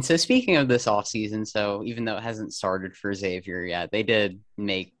 Yeah, and so speaking of this offseason, so even though it hasn't started for Xavier yet, they did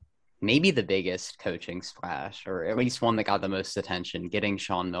make maybe the biggest coaching splash, or at least one that got the most attention, getting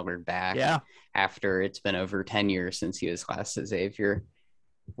Sean Miller back after it's been over 10 years since he was last at Xavier.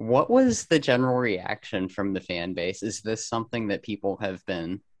 What was the general reaction from the fan base? Is this something that people have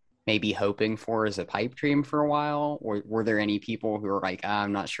been maybe hoping for as a pipe dream for a while? Or were there any people who were like,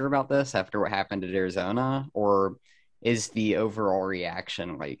 I'm not sure about this after what happened at Arizona? Or is the overall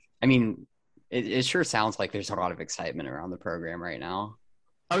reaction it sure sounds like there's a lot of excitement around the program right now.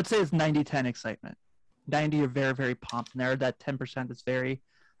 I would say it's 90-10 excitement. 90 are very, very pumped, and they're that 10% that's very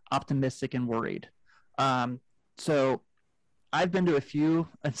optimistic and worried. So I've been to a few,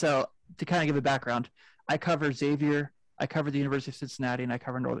 and so to kind of give a background, I cover Xavier, I cover the University of Cincinnati, and I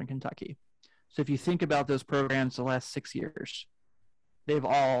cover Northern Kentucky. So if you think about those programs the last 6 years, they've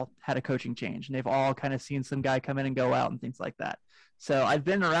all had a coaching change, and they've all kind of seen some guy come in and go out and things like that. So I've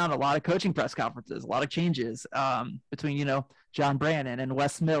been around a lot of coaching press conferences, a lot of changes between, John Brannon and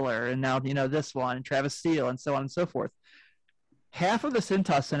Wes Miller, and now, this one, and Travis Steele, and so on and so forth. Half of the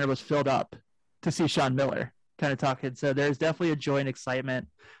Cintas Center was filled up to see Sean Miller kind of talking. So there's definitely a joy and excitement.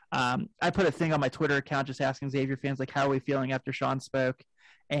 I put a thing on my Twitter account just asking Xavier fans, like, how are we feeling after Sean spoke?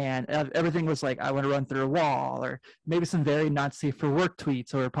 And everything was like, I want to run through a wall, or maybe some very not safe for work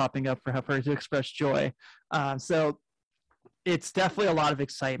tweets were popping up for her to express joy. So it's definitely a lot of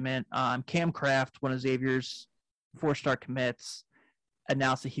excitement. Cam Kraft, one of Xavier's 4-star commits,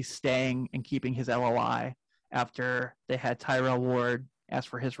 announced that he's staying and keeping his LOI after they had Tyrell Ward ask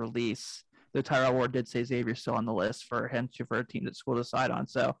for his release. Though Tyrell Ward did say Xavier's still on the list for a team that school to decide on.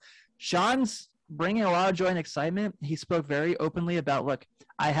 So Sean's bringing a lot of joy and excitement. He spoke very openly about, look,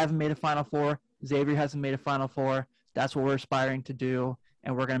 I haven't made a Final Four. Xavier hasn't made a Final Four. That's what we're aspiring to do,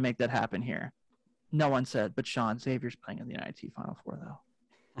 and we're going to make that happen here. No one said, but Sean, Xavier's playing in the NIT Final Four,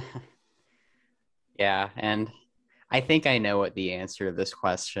 though. Yeah, and I think I know what the answer to this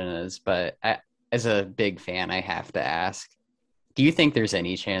question is, but as a big fan, I have to ask, do you think there's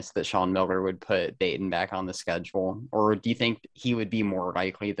any chance that Sean Miller would put Dayton back on the schedule? Or do you think he would be more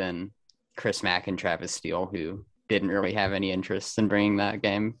likely than Chris Mack and Travis Steele, who didn't really have any interest in bringing that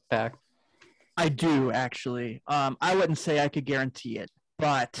game back? I do, actually. I wouldn't say I could guarantee it,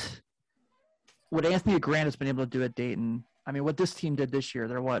 but what Anthony Grant has been able to do at Dayton, I mean, what this team did this year,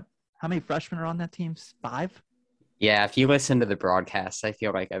 how many freshmen are on that team? 5? Yeah, if you listen to the broadcast, I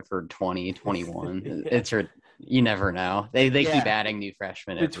feel like I've heard 20, 21. Yeah. You never know. They keep adding new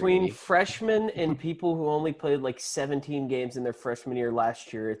freshmen between week. Freshmen and people who only played like 17 games in their freshman year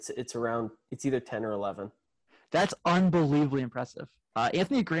last year. It's either 10 or 11. That's unbelievably impressive.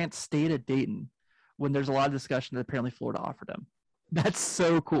 Anthony Grant stayed at Dayton when there's a lot of discussion that apparently Florida offered him. That's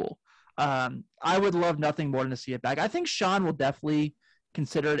so cool. I would love nothing more than to see it back. I think Sean will definitely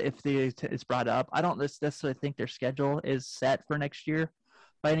consider it if it's brought up. I don't necessarily think their schedule is set for next year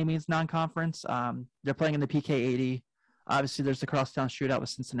by any means, non-conference. They're playing in the PK80. Obviously, there's the crosstown shootout with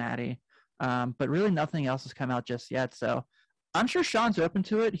Cincinnati. But really nothing else has come out just yet. So I'm sure Sean's open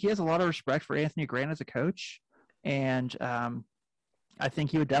to it. He has a lot of respect for Anthony Grant as a coach. And I think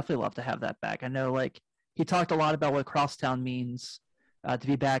he would definitely love to have that back. I know, he talked a lot about what crosstown means to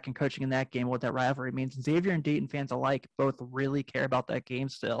be back and coaching in that game, what that rivalry means. And Xavier and Dayton fans alike both really care about that game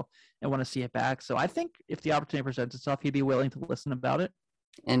still and want to see it back. So I think if the opportunity presents itself, he'd be willing to listen about it.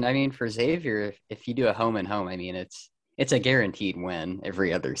 And I mean, for Xavier, if you do a home and home, I mean, it's a guaranteed win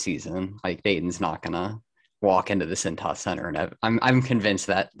every other season. Like, Dayton's not gonna walk into the Cintas Center, and I'm convinced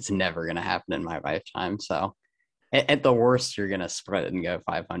that it's never gonna happen in my lifetime. So, at the worst, you're gonna split and go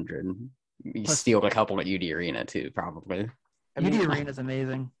 500. You steal a couple at UD Arena too, probably. UD Arena is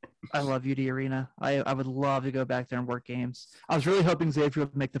amazing. I love UD Arena. I would love to go back there and work games. I was really hoping Xavier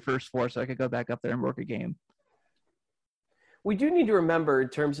would make the first 4 so I could go back up there and work a game. We do need to remember, in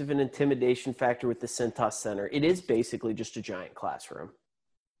terms of an intimidation factor with the Cintas Center, it is basically just a giant classroom.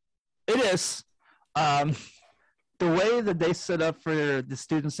 It is. The way that they set up for the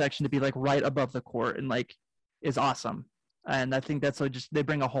student section to be right above the court and is awesome. And I think that's they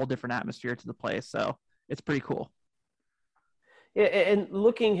bring a whole different atmosphere to the place. So it's pretty cool. Yeah, and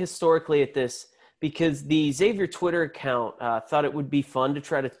looking historically at this, because the Xavier Twitter account thought it would be fun to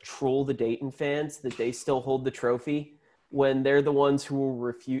try to troll the Dayton fans that they still hold the trophy when they're the ones who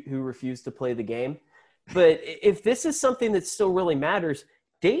refuse to play the game. But if this is something that still really matters,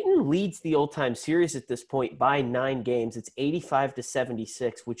 Dayton leads the all-time series at this point by 9 games. It's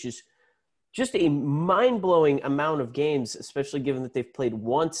 85-76, which is just a mind-blowing amount of games, especially given that they've played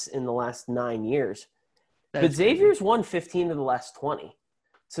once in the last 9 years. But Xavier's won 15 of the last 20.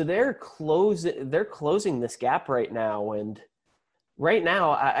 So they're closing this gap right now. And right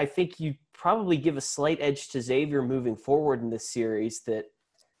now, I think you probably give a slight edge to Xavier moving forward in this series, that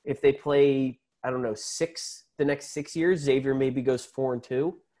if they play, the next 6 years, Xavier maybe goes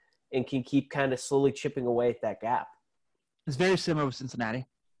 4-2 and can keep kind of slowly chipping away at that gap. It's very similar with Cincinnati.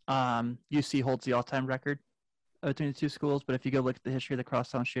 UC holds the all-time record between the two schools, but if you go look at the history of the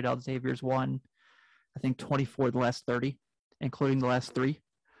crosstown shootout, Xavier's won, I think, 24 of the last 30, including the last 3.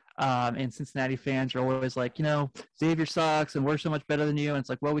 And Cincinnati fans are always like, Xavier sucks and we're so much better than you. And it's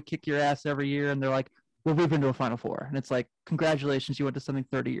like, well, we kick your ass every year. And they're like, well, we've been to a Final Four. And it's like, congratulations, you went to something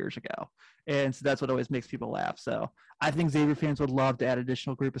 30 years ago. And so that's what always makes people laugh. So I think Xavier fans would love to add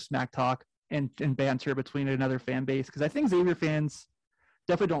additional group of smack talk and banter between another fan base, because I think Xavier fans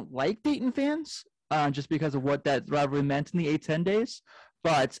definitely don't like Dayton fans just because of what that rivalry meant in the A-10 days.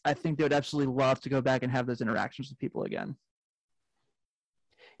 But I think they would absolutely love to go back and have those interactions with people again.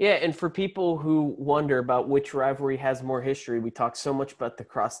 Yeah, and for people who wonder about which rivalry has more history, we talk so much about the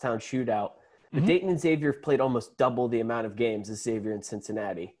crosstown shootout. But Dayton and Xavier have played almost double the amount of games as Xavier and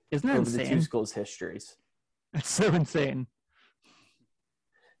Cincinnati. Isn't that over insane? the two schools' histories. It's so insane.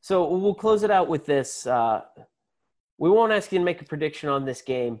 So we'll close it out with this. We won't ask you to make a prediction on this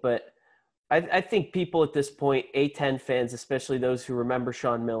game, but I think people at this point, A-10 fans, especially those who remember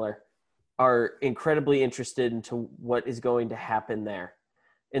Sean Miller, are incredibly interested into what is going to happen there.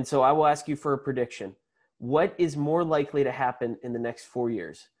 And so I will ask you for a prediction. What is more likely to happen in the next 4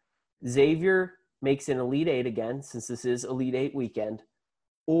 years? Xavier makes an Elite Eight again, since this is Elite Eight weekend,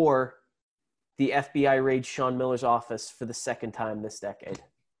 or the FBI raids Sean Miller's office for the second time this decade?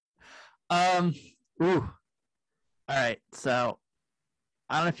 All right. So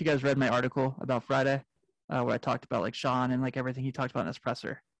I don't know if you guys read my article about Friday, where I talked about like Sean and like everything he talked about in his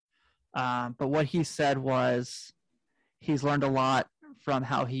presser. But what he said was he's learned a lot from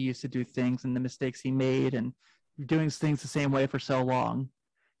how he used to do things and the mistakes he made and doing things the same way for so long.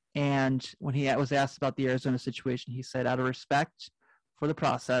 And when he was asked about the Arizona situation, he said, out of respect for the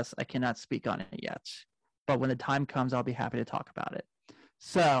process, I cannot speak on it yet. But when the time comes, I'll be happy to talk about it.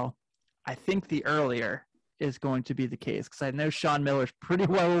 So I think the earlier is going to be the case, because I know Sean Miller is pretty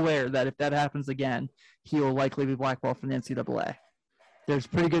well aware that if that happens again, he will likely be blackballed from the NCAA. There's a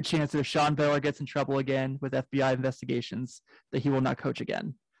pretty good chance that if Sean Miller gets in trouble again with FBI investigations, that he will not coach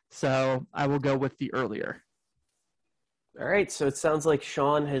again. So I will go with the earlier. All right, so it sounds like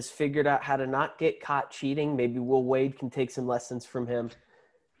Sean has figured out how to not get caught cheating. Maybe Will Wade can take some lessons from him.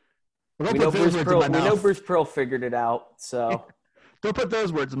 Well, We know Bruce Pearl figured it out, so. Don't put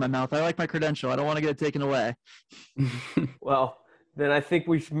those words in my mouth. I like my credential. I don't want to get it taken away. Well, then I think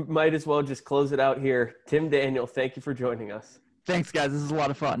we might as well just close it out here. Tim Daniel, thank you for joining us. Thanks, guys. This is a lot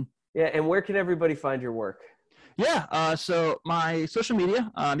of fun. Yeah, and where can everybody find your work? Yeah, so my social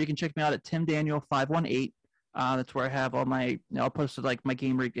media, you can check me out at timdaniel518. That's where I have all my, I'll post like my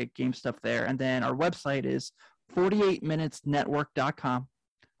game stuff there. And then our website is 48minutesnetwork.com.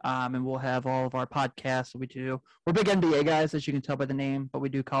 And we'll have all of our podcasts that we do. We're big NBA guys, as you can tell by the name, but we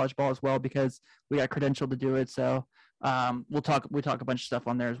do college ball as well because we got credentialed to do it. So we talk a bunch of stuff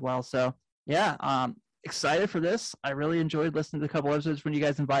on there as well. So yeah, excited for this. I really enjoyed listening to a couple episodes when you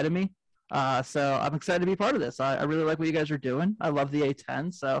guys invited me. So I'm excited to be part of this. I really like what you guys are doing. I love the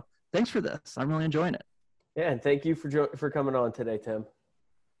A10. So thanks for this. I'm really enjoying it. Yeah, and thank you for coming on today, Tim.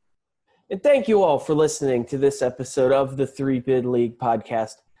 And thank you all for listening to this episode of the 3-Bid League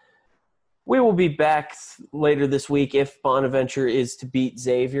podcast. We will be back later this week if Bonaventure is to beat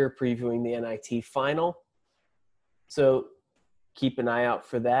Xavier, previewing the NIT final. So keep an eye out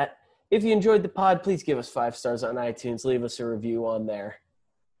for that. If you enjoyed the pod, please give us 5 stars on iTunes. Leave us a review on there.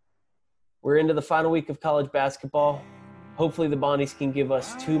 We're into the final week of college basketball. Hopefully the Bonnies can give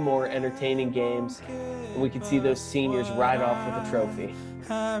us 2 more entertaining games, and we can see those seniors ride off with a trophy.